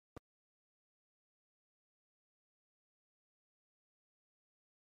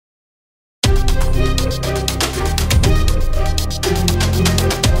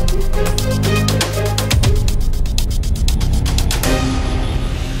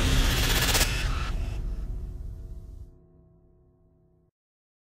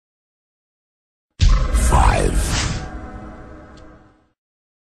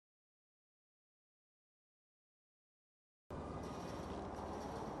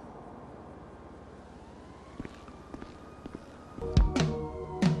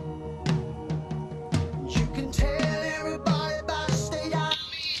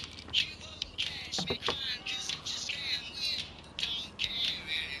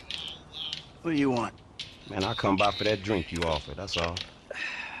What do you want? Man, I come by for that drink you offered, that's all.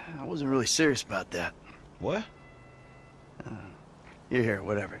 I wasn't really serious about that. What? You're here,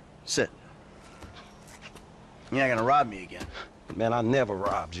 whatever. Sit. You're not gonna rob me again. Man, I never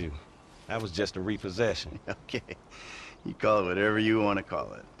robbed you. That was just a repossession. Okay. You call it whatever you want to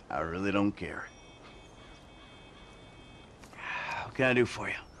call it. I really don't care. What can I do for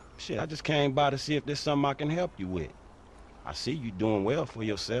you? Shit, I just came by to see if there's something I can help you with. I see you doing well for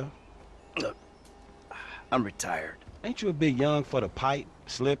yourself. Look, I'm retired. Ain't you a bit young for the pipe,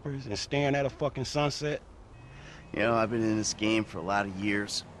 slippers, and staring at a fucking sunset? You know, I've been in this game for a lot of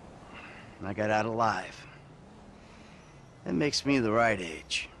years, and I got out alive. That makes me the right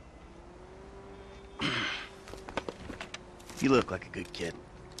age. You look like a good kid.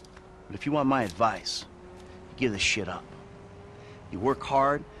 But if you want my advice, you give this shit up. You work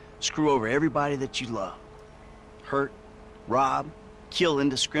hard, screw over everybody that you love. Hurt, rob, kill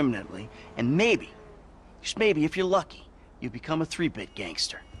indiscriminately, and maybe, just maybe if you're lucky, you become a 3-bit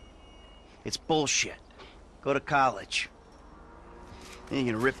gangster. It's bullshit. Go to college. Then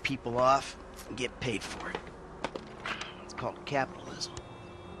you're gonna rip people off and get paid for it. It's called capitalism.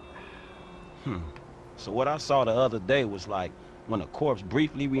 So what I saw the other day was like when a corpse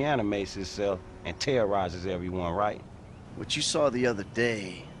briefly reanimates itself and terrorizes everyone, right? What you saw the other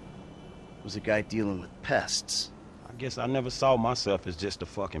day was a guy dealing with pests. I guess I never saw myself as just a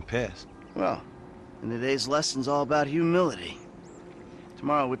fucking pest. Well, and today's lesson's all about humility.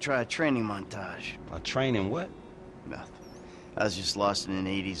 Tomorrow we'll try a training montage. A training what? Nothing. I was just lost in an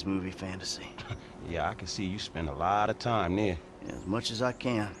 80s movie fantasy. Yeah, I can see you spend a lot of time there. Yeah, as much as I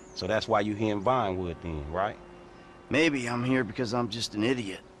can. So that's why you here in Vinewood then, right? Maybe I'm here because I'm just an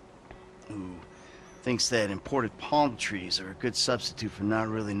idiot who thinks that imported palm trees are a good substitute for not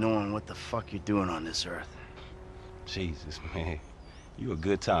really knowing what the fuck you're doing on this earth. Jesus, man. You a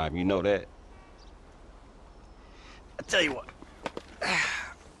good time, you know that? I tell you what.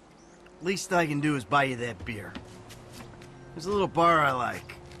 Least I can do is buy you that beer. There's a little bar I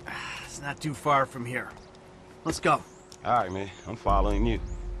like. It's not too far from here. Let's go. All right, man. I'm following you.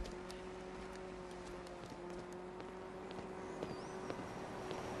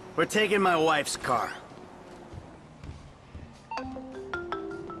 We're taking my wife's car.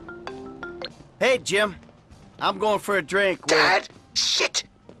 Hey, Jim. I'm going for a drink. Dad! Shit!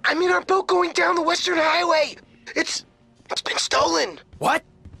 I'm in our boat going down the Western Highway! It's been stolen! What?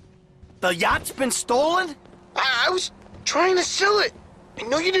 The yacht's been stolen? I was trying to sell it. I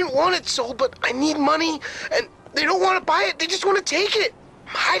know you didn't want it sold, but I need money, and they don't want to buy it. They just want to take it.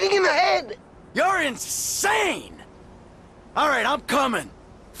 I'm hiding in the head. You're insane! All right, I'm coming.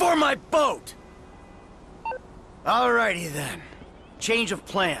 For my boat! Alrighty then. Change of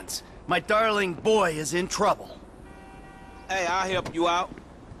plans. My darling boy is in trouble. Hey, I'll help you out.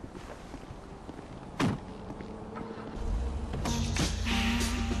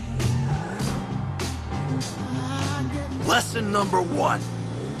 Lesson number 1.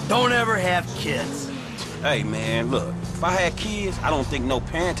 Don't ever have kids. Hey, man, look. If I had kids, I don't think no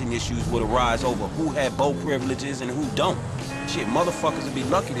parenting issues would arise over who had boat privileges and who don't. Shit, motherfuckers would be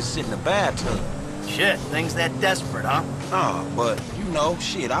lucky to sit in the bathtub. Shit, things that desperate, huh? Nah, but, you know,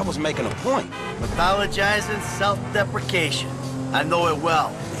 shit, I was making a point. Pathologizing self-deprecation. I know it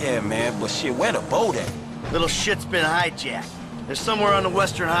well. Yeah, man, but shit, where the boat at? Little shit's been hijacked. They're somewhere on the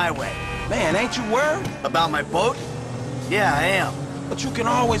Western Highway. Man, ain't you worried? About my boat? Yeah, I am. But you can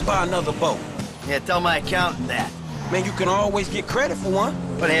always buy another boat. Yeah, tell my accountant that. Man, you can always get credit for one.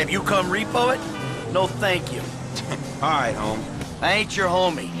 But have you come repo it? No, thank you. All right, homie. I ain't your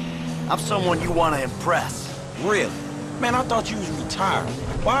homie. I'm someone you want to impress. Really? Man, I thought you was retired.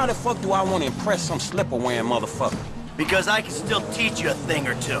 Why the fuck do I want to impress some slipper-wearing motherfucker? Because I can still teach you a thing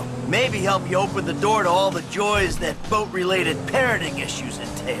or two. Maybe help you open the door to all the joys that boat-related parenting issues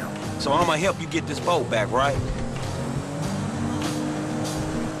entail. So I'm gonna help you get this boat back, right?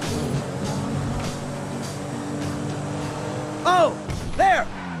 Oh! There!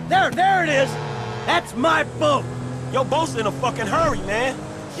 There it is! That's my boat! Your boat's in a fucking hurry, man.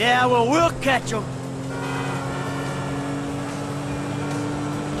 Yeah, well, we'll catch him.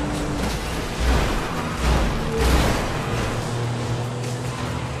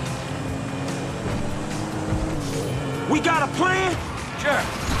 We got a plan? Sure.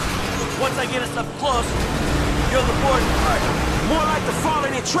 Once I get us up close, you're the boarding party. More like the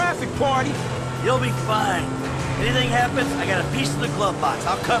falling in traffic party. You'll be fine. Anything happens, I got a piece of the glove box.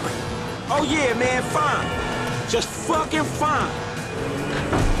 I'll cover you. Oh yeah, man, fine. Just fucking fine.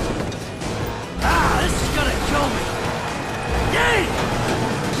 Ah, this is gonna kill me. Yay!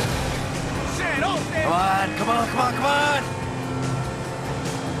 Come on.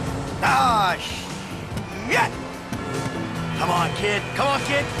 Ah, Ah, shit! Come on, kid. Come on,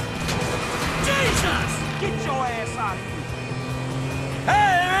 kid. Jesus! Get your ass out of here.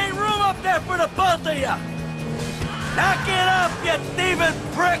 Hey, there ain't room up there for the both of you. Knock it up, you thieving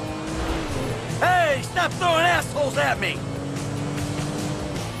prick. Hey, stop throwing assholes at me.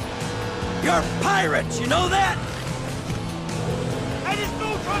 You're pirates, you know that? Hey, this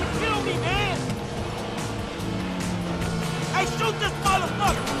dude trying to kill me, man! Hey, shoot this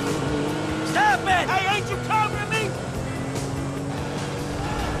motherfucker! Stop it! Hey, ain't you covering me?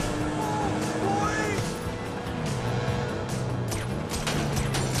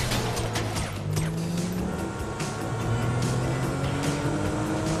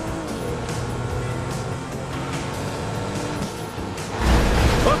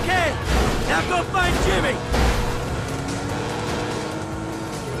 Okay, now go find Jimmy.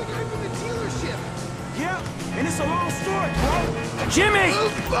 You're the guy from the dealership. Yeah, and it's a long story, bro. Jimmy!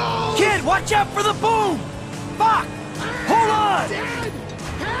 Balls! Kid, watch out for the boom! Fuck! Hold on! Dad!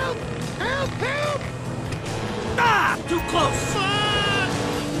 Help! Help! Help! Ah! Too close!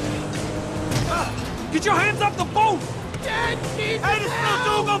 Get your hands off the boat! Dad needs Hey, this help!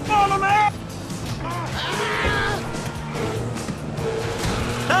 little dude gonna fall on my ass!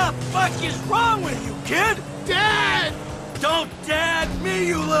 The fuck is wrong with you, kid? Dad! Don't dad me,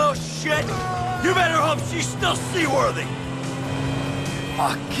 you little shit! You better hope she's still seaworthy!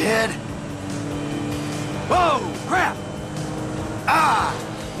 Fuck, kid! Whoa! Crap! Ah!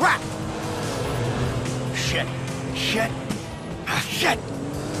 Crap! Shit! Shit! Ah, shit!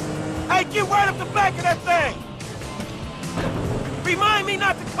 Hey, get right up the back of that thing! Remind me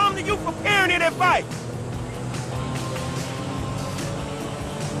not to come to you for parenting advice!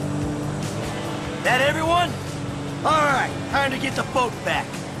 That everyone? All right, time to get the boat back.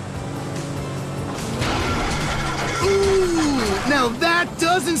 Ooh! Now that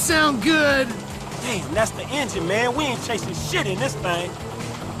doesn't sound good! Damn, that's the engine, man. We ain't chasing shit in this thing.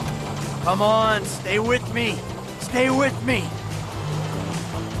 Come on, stay with me. Stay with me.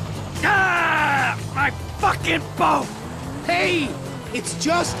 Ah! My fucking boat! Hey! It's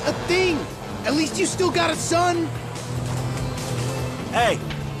just a thing! At least you still got a son! Hey,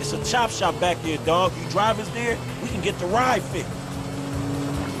 it's a chop shop back there, dog. You drive us there, we can get the ride fixed.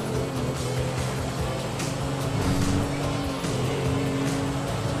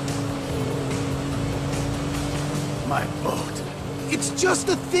 My boat. It's just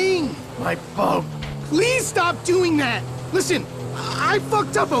a thing! My boat. Please stop doing that! Listen, I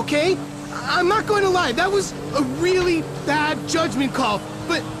fucked up, okay? I'm not going to lie, that was a really bad judgment call.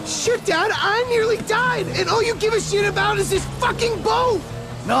 But shit, Dad, I nearly died, and all you give a shit about is this fucking boat!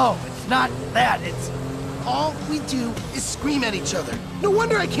 No, it's not that. It's... All we do is scream at each other. No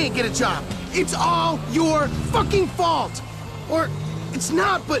wonder I can't get a job. It's all your fucking fault! Or, it's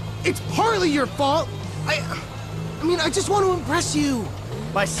not, but it's partly your fault. I mean, I just want to impress you.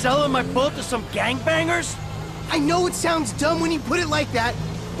 By selling my boat to some gangbangers? I know it sounds dumb when you put it like that,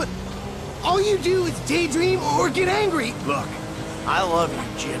 but all you do is daydream or get angry. Look, I love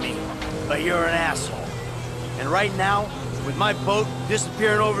you, Jimmy, but you're an asshole. And right now, with my boat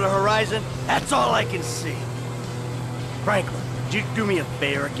disappearing over the horizon, that's all I can see. Franklin, would you do me a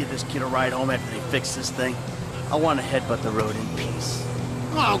favor and give this kid a ride home after they fix this thing? I want to headbutt the road in peace.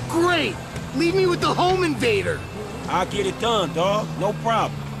 Oh, great! Leave me with the home invader. I'll get it done, dog. No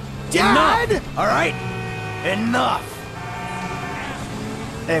problem. Dad! Enough, all right? Enough!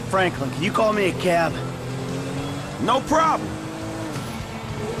 Hey, Franklin, can you call me a cab? No problem.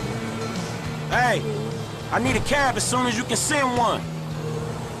 Hey, I need a cab as soon as you can send one.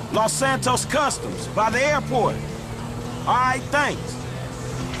 Los Santos Customs, by the airport. All right, thanks.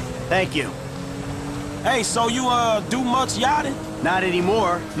 Thank you. Hey, so you, do much yachting? Not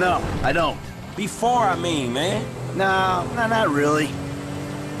anymore. No, I don't. Before, I mean, man. No, not really.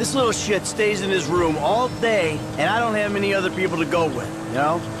 This little shit stays in his room all day, and I don't have many other people to go with, you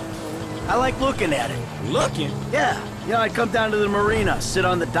know? I like looking at it. Looking? Yeah, you know, I'd come down to the marina, sit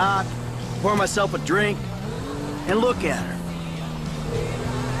on the dock, pour myself a drink, and look at her.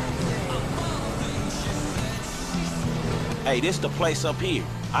 Hey, this the place up here.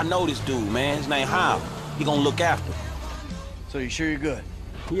 I know this dude, man. His name Hal. He gonna look after. So you sure you're good?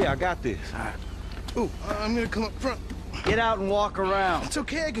 Yeah, I got this. All right. Ooh, I'm gonna come up front. Get out and walk around. It's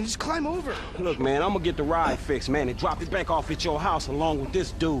okay, I can just climb over. Look, man, I'm gonna get the ride fixed, man, and drop it back off at your house along with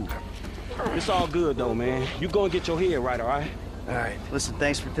this dude. It's all good, though, man. You go and get your head right, all right? All right. Listen,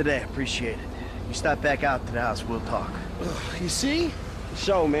 thanks for today. Appreciate it. You stop back out to the house, we'll talk. You see?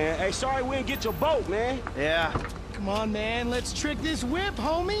 Show, man. Hey, sorry we didn't get your boat, man. Yeah. Come on, man, let's trick this whip,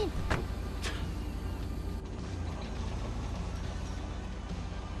 homie.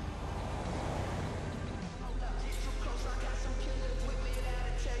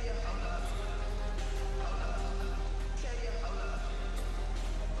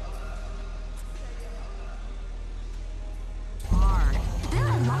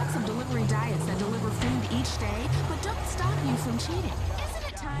 from cheating. Isn't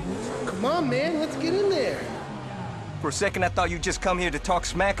it time? Come on, man, let's get in there. For a second, I thought you'd just come here to talk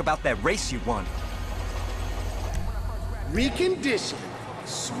smack about that race you won. Recondition.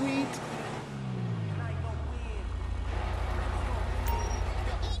 Sweet.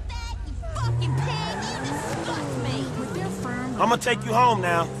 Eat that, you fucking pig! You disgust me! With their firm... I'm gonna take you home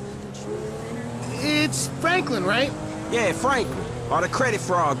now. It's Franklin, right? Yeah, Franklin, or the credit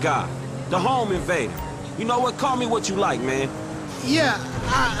fraud guy, the home invader. You know what? Call me what you like, man. Yeah,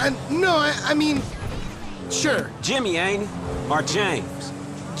 no, I mean, sure. Jimmy, ain't he? Or James?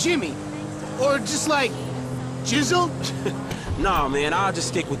 Jimmy. Or just like, Jizzle? Nah, man, I'll just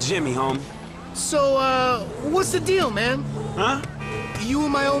stick with Jimmy, homie. So, what's the deal, man? Huh? You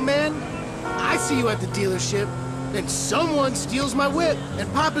and my old man? I see you at the dealership, and someone steals my whip,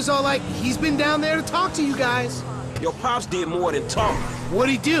 and Papa's all like, he's been down there to talk to you guys. Your pops did more than talk.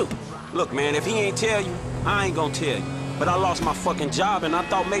 What'd he do? Look, man, if he ain't tell you, I ain't gonna tell you. But I lost my fucking job, and I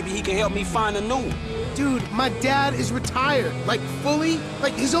thought maybe he could help me find a new one. Dude, my dad is retired, like fully.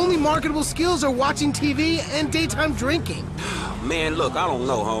 Like his only marketable skills are watching TV and daytime drinking. Man, look, I don't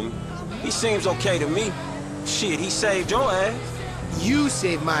know, homie. He seems okay to me. Shit, he saved your ass. You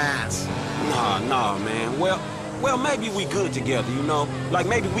saved my ass. Nah, man. Well, maybe we good together, you know? Like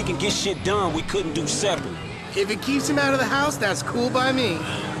maybe we can get shit done we couldn't do separately. If it keeps him out of the house, that's cool by me.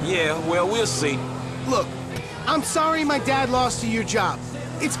 Yeah, well, we'll see. Look, I'm sorry my dad lost you your job.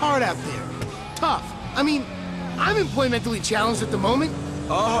 It's hard out there. Tough. I mean, I'm employmentally challenged at the moment.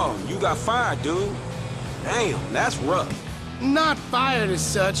 Oh, you got fired, dude. Damn, that's rough. Not fired as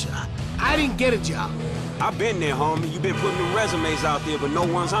such. I didn't get a job. I've been there, homie. You been putting the resumes out there, but no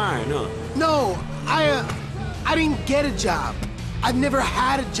one's hiring, huh? No, I didn't get a job. I've never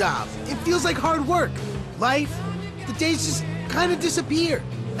had a job. It feels like hard work. Life, the days just kind of disappear.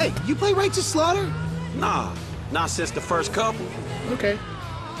 Hey, you play Righteous Slaughter? Nah, not since the first couple. Okay.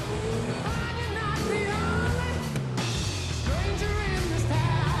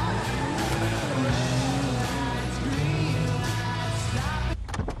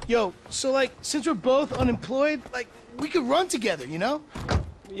 Yo, so like, since we're both unemployed, like, we could run together, you know?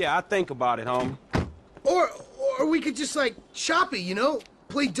 Yeah, I think about it, homie. Or we could just like shop it, you know?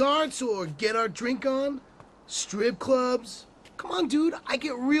 Play darts or get our drink on. Strip clubs. Come on, dude, I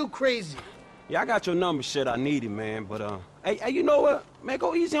get real crazy. Yeah, I got your number, shit. I need it, man. But hey, you know what? Man,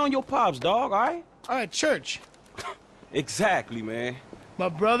 go easy on your pops, dog. All right? All right, church. Exactly, man. My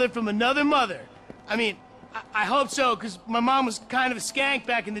brother from another mother. I mean, I hope so, because my mom was kind of a skank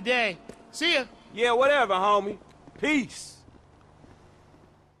back in the day. See ya. Yeah, whatever, homie. Peace.